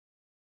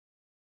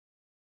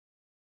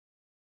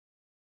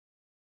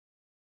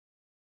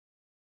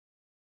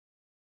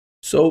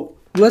So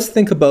let's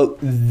think about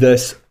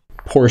this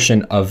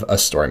portion of a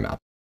story map.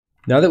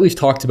 Now that we've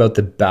talked about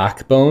the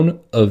backbone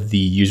of the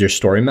user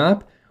story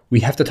map, we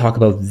have to talk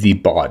about the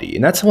body,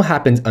 and that's what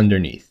happens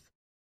underneath.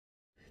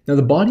 Now,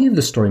 the body of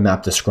the story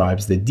map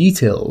describes the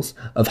details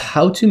of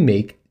how to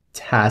make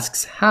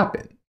tasks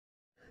happen.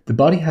 The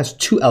body has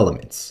two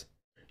elements,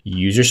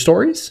 user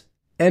stories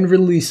and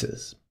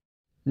releases.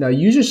 Now,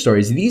 user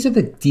stories, these are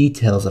the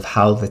details of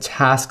how the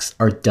tasks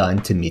are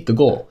done to meet the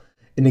goal.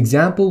 An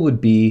example would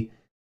be,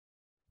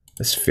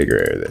 let's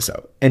figure this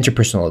out,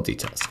 interpersonal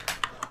details.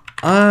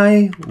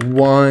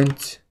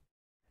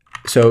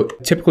 So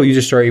typical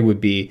user story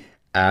would be,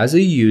 as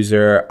a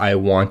user, I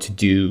want to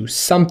do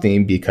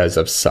something because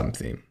of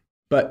something.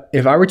 But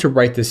if I were to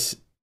write this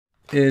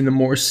in a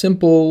more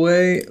simple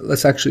way,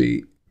 let's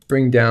actually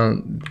bring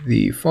down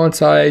the font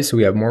size so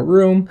we have more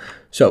room.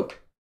 So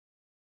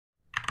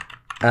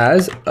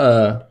as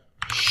a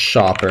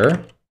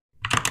shopper,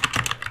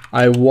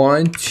 I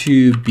want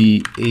to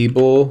be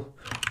able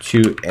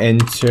to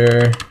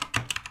enter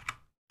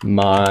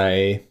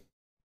my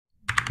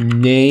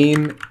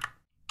name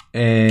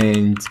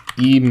and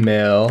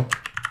email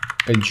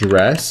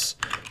address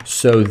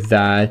so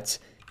that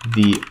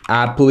the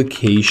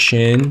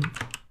application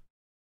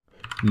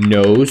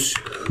knows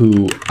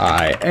who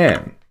I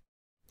am.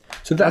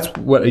 So that's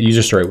what a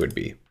user story would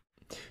be.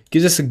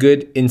 Gives us a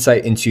good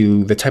insight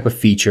into the type of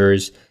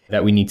features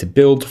that we need to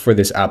build for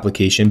this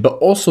application, but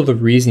also the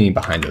reasoning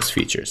behind those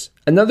features.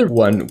 Another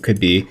one could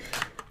be,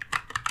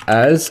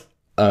 as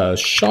a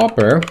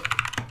shopper,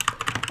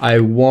 I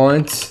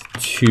want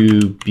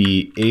to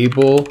be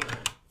able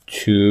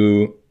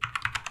to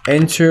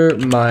enter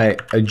my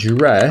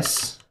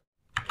address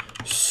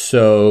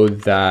so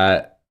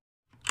that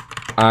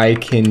I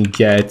can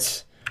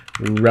get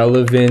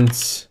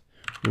relevant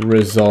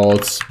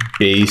results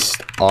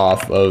based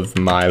off of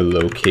my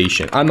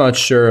location. I'm not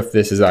sure if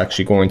this is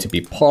actually going to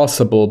be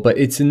possible, but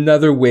it's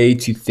another way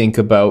to think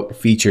about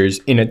features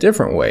in a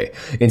different way.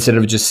 Instead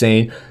of just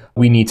saying,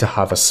 we need to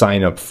have a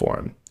sign-up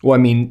form. Well,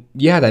 I mean,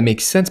 yeah, that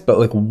makes sense, but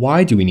like,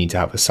 why do we need to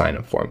have a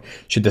sign-up form?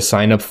 Should the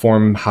sign-up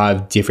form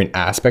have different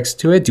aspects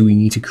to it? Do we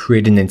need to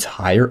create an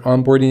entire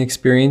onboarding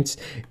experience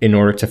in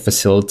order to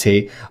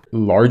facilitate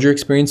larger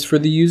experience for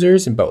the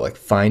users about like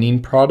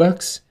finding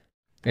products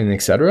and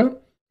etc.?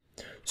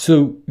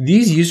 So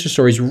these user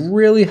stories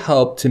really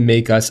help to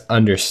make us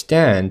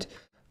understand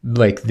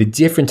like the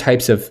different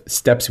types of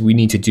steps we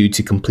need to do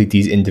to complete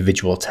these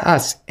individual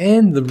tasks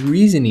and the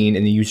reasoning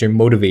and the user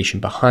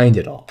motivation behind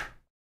it all.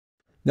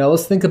 Now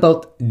let's think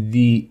about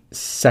the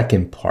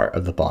second part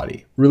of the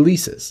body,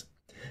 releases.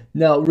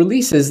 Now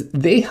releases,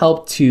 they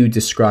help to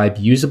describe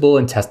usable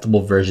and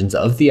testable versions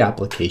of the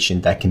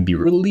application that can be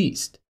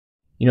released.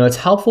 You know, it's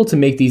helpful to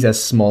make these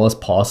as small as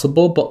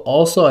possible, but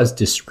also as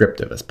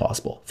descriptive as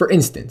possible. For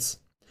instance,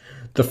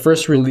 the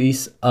first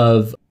release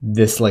of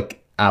this like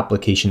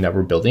application that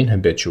we're building,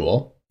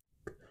 Habitual,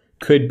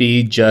 could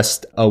be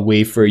just a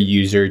way for a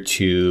user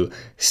to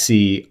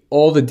see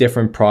all the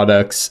different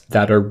products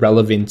that are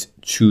relevant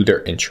to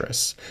their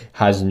interests. It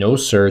has no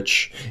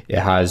search, it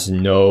has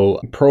no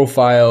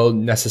profile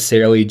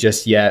necessarily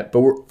just yet,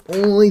 but we're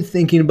only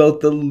thinking about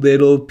the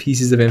little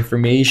pieces of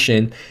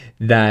information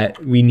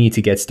that we need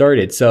to get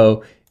started.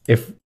 So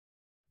if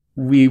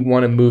we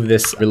want to move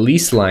this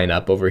release line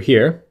up over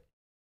here,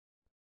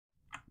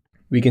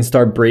 we can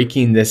start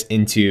breaking this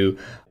into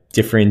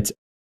different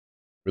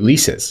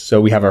releases.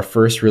 So we have our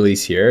first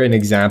release here, an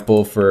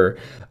example for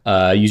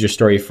user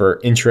story for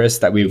interest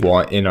that we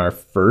want in our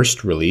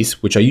first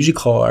release, which I usually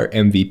call our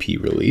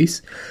MVP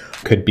release.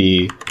 Could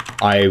be,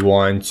 I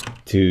want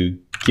to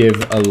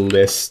give a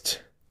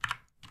list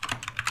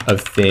of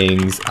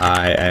things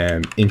I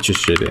am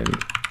interested in.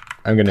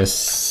 I'm going to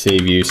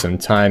save you some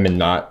time and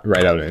not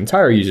write out an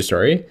entire user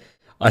story.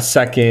 A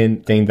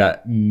second thing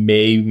that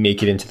may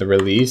make it into the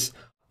release,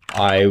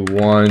 I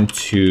want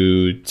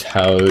to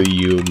tell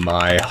you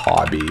my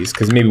hobbies,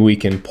 because maybe we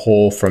can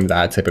pull from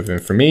that type of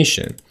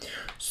information.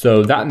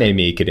 So that may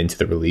make it into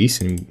the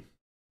release. And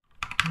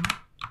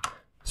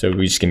so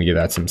we're just going to give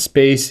that some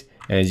space.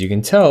 And as you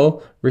can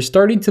tell, we're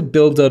starting to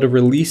build out a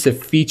release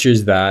of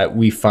features that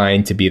we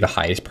find to be the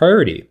highest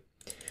priority.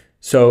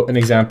 So an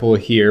example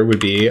here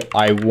would be,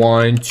 I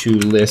want to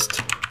list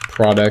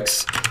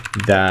products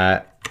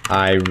that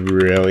I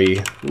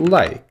really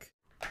like.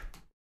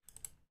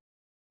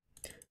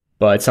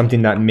 But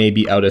something that may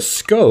be out of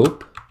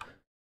scope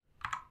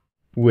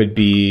would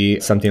be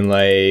something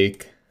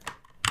like,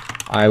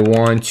 I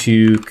want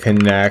to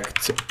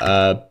connect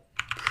a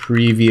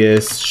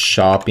previous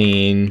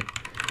shopping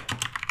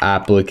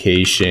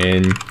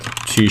application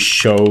to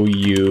show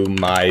you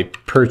my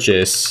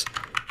purchase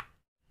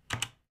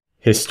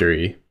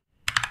history.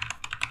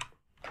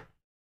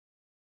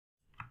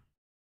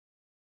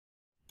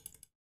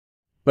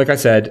 Like I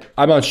said,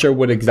 I'm not sure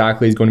what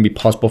exactly is going to be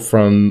possible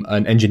from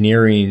an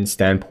engineering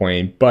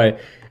standpoint, but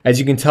as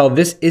you can tell,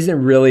 this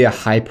isn't really a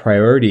high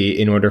priority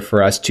in order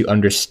for us to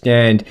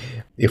understand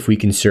if we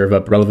can serve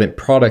up relevant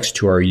products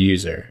to our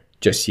user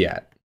just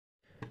yet.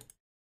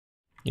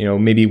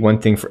 Maybe one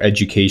thing for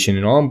education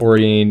and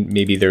onboarding,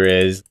 maybe there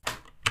is,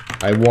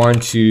 I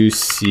want to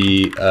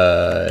see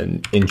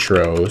an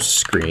intro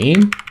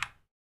screen.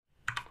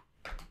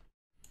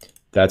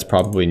 That's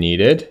probably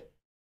needed.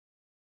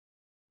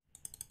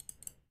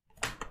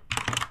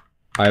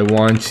 I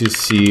want to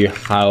see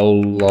how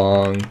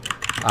long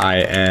I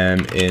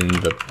am in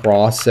the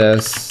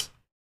process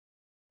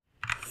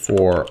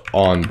for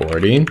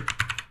onboarding.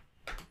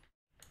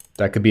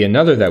 That could be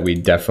another that we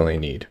definitely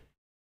need.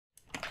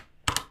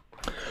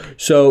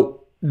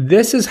 So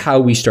this is how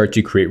we start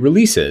to create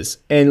releases.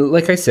 And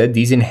like I said,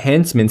 these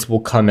enhancements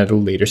will come at a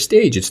later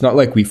stage. It's not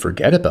like we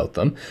forget about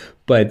them,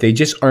 but they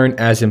just aren't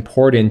as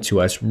important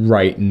to us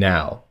right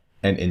now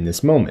and in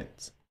this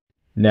moment.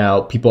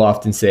 Now, people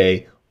often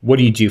say, what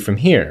do you do from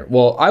here?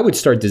 Well, I would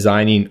start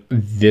designing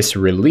this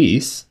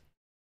release,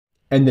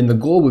 and then the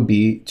goal would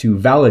be to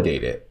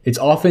validate it. It's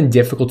often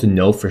difficult to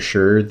know for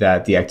sure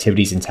that the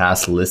activities and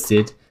tasks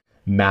listed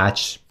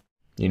match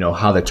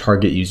how the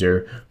target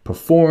user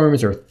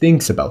performs or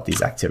thinks about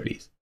these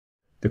activities.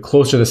 The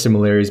closer the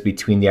similarities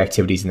between the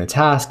activities and the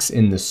tasks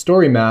in the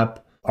story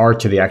map are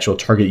to the actual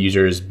target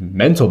user's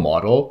mental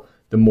model,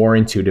 the more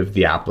intuitive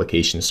the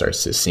application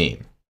starts to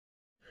seem.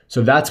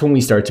 So that's when we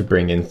start to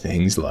bring in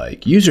things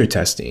like user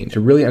testing to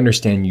really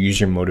understand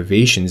user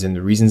motivations and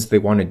the reasons they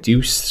want to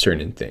do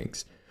certain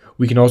things.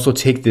 We can also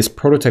take these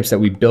prototypes that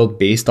we build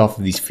based off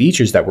of these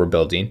features that we're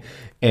building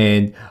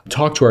and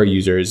talk to our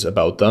users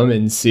about them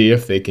and see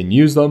if they can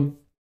use them,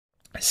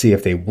 see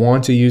if they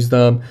want to use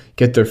them,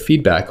 get their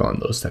feedback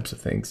on those types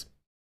of things.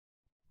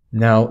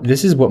 Now,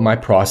 this is what my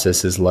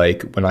process is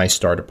like when I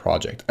start a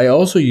project. I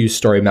also use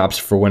story maps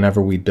for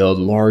whenever we build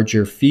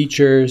larger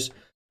features,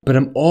 but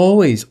I'm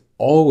always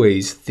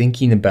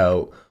thinking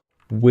about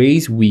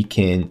ways we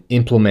can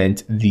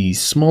implement the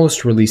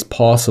smallest release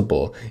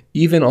possible,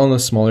 even on a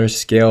smaller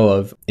scale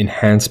of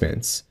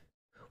enhancements.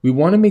 We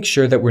want to make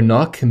sure that we're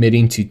not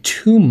committing to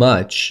too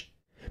much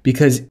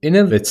because in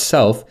of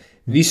itself,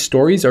 these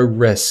stories are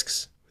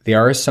risks. They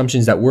are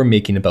assumptions that we're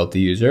making about the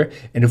user.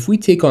 And if we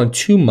take on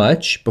too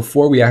much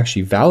before we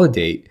actually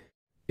validate,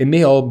 it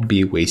may all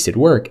be wasted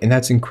work, and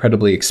that's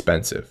incredibly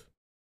expensive.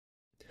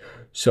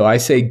 So I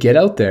say get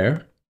out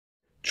there,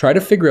 try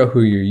to figure out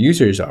who your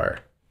users are,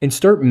 and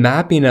start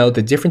mapping out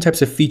the different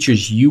types of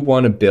features you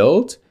want to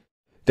build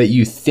that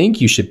you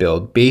think you should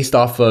build based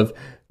off of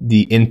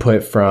the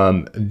input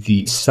from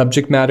the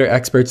subject matter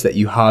experts that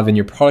you have in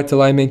your product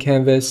alignment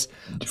canvas,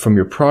 from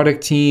your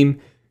product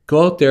team.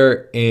 Go out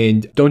there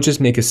and don't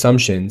just make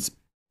assumptions,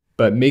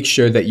 but make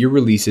sure that your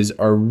releases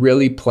are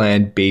really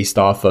planned based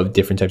off of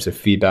different types of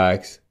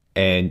feedbacks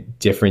and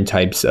different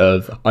types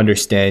of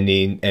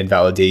understanding and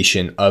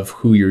validation of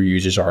who your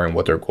users are and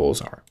what their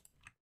goals are.